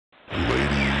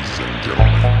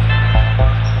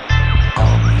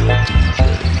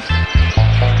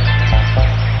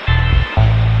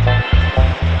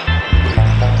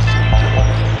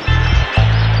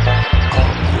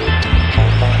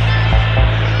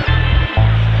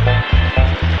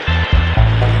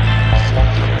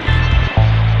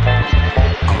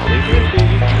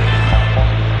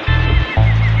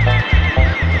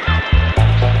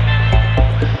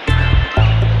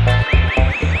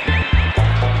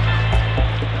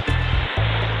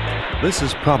This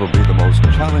is probably the most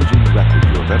challenging record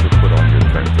you have ever put on your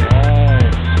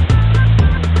turntable.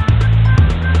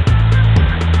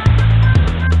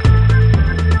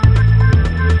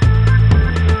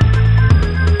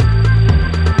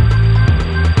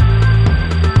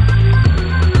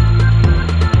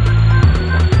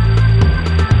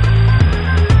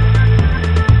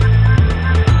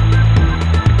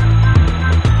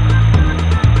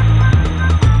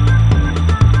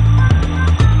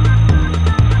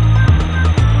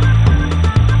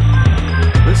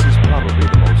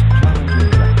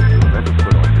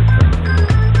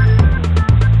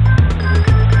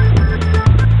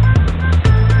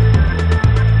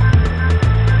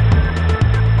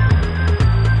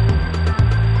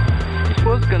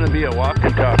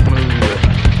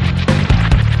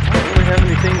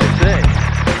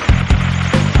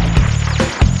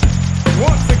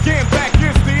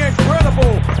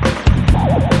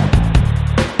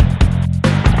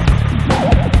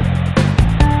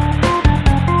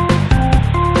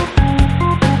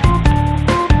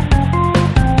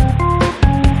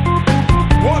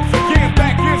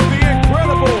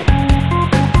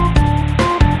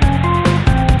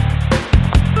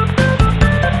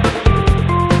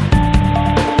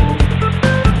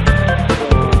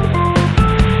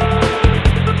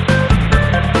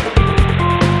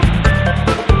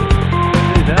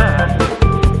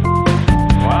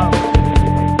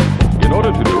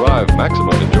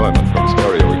 Maximum enjoyment from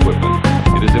stereo equipment,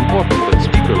 it is important that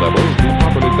speaker levels be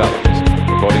properly balanced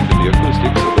according to the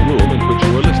acoustics of the room in which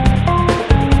you are listening.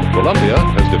 Columbia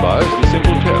has devised a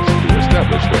simple test to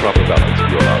establish the proper balance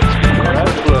of your loudspeaker.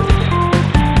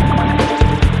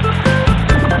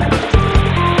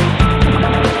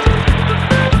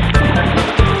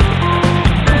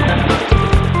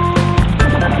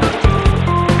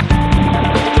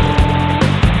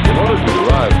 In order to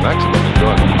derive maximum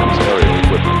enjoyment from stereo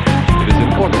equipment, it is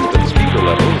important that speaker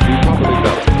levels be properly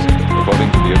balanced according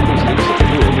to the acoustics of the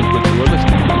room in which you are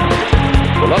listening.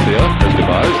 Columbia has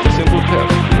devised a simple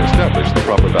test to establish the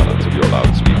proper balance of your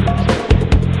loudspeakers.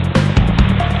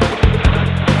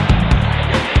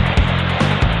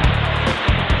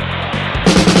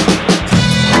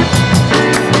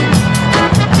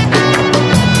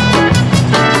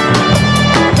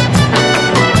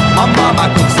 My mama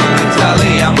cooks in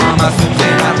Italy, my mama swims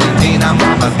in Argentina,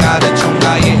 mama's got a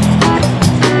chunga, yeah.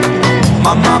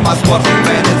 My mama's works in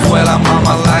Venezuela,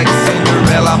 mama likes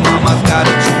Cinderella, mama's got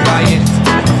a chunga, yeah.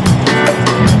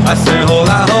 I say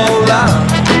hola, hola,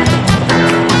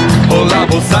 hola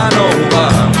bossa nova.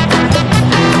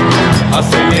 I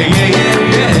say yeah, yeah,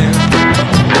 yeah, yeah.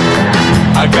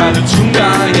 I got a chunga,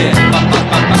 yeah.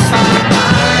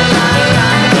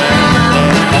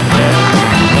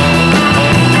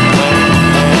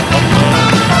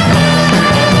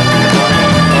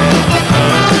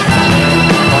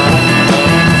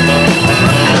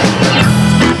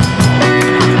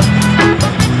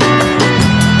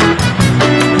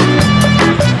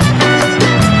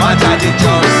 Daddy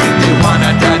George, Cindy,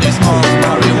 Juana, Daddy smokes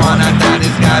marijuana,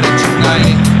 Daddy's got a chunga.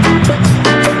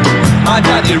 My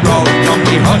daddy wrote Don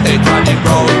Quixote, Daddy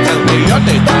wrote El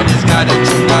Coyote, Daddy's got a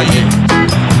chunga.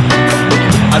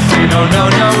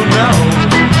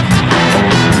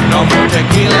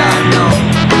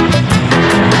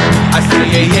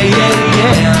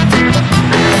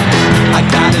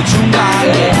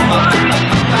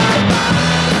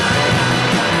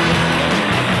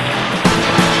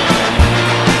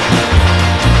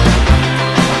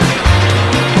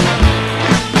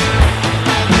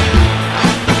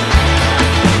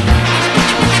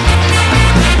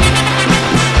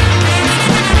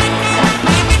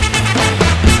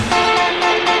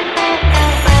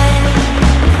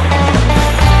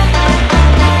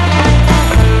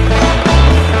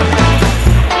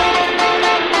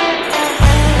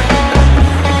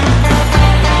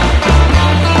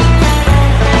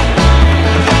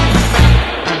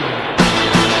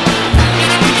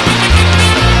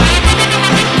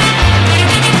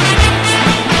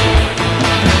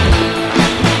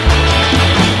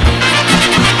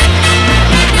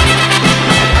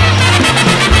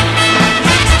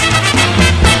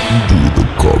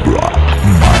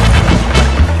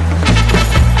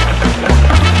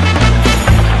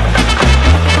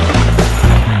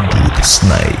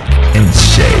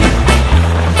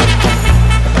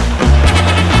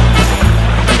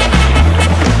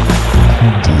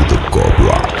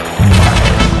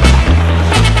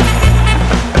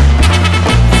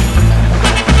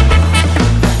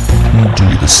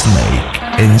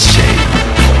 in Chile.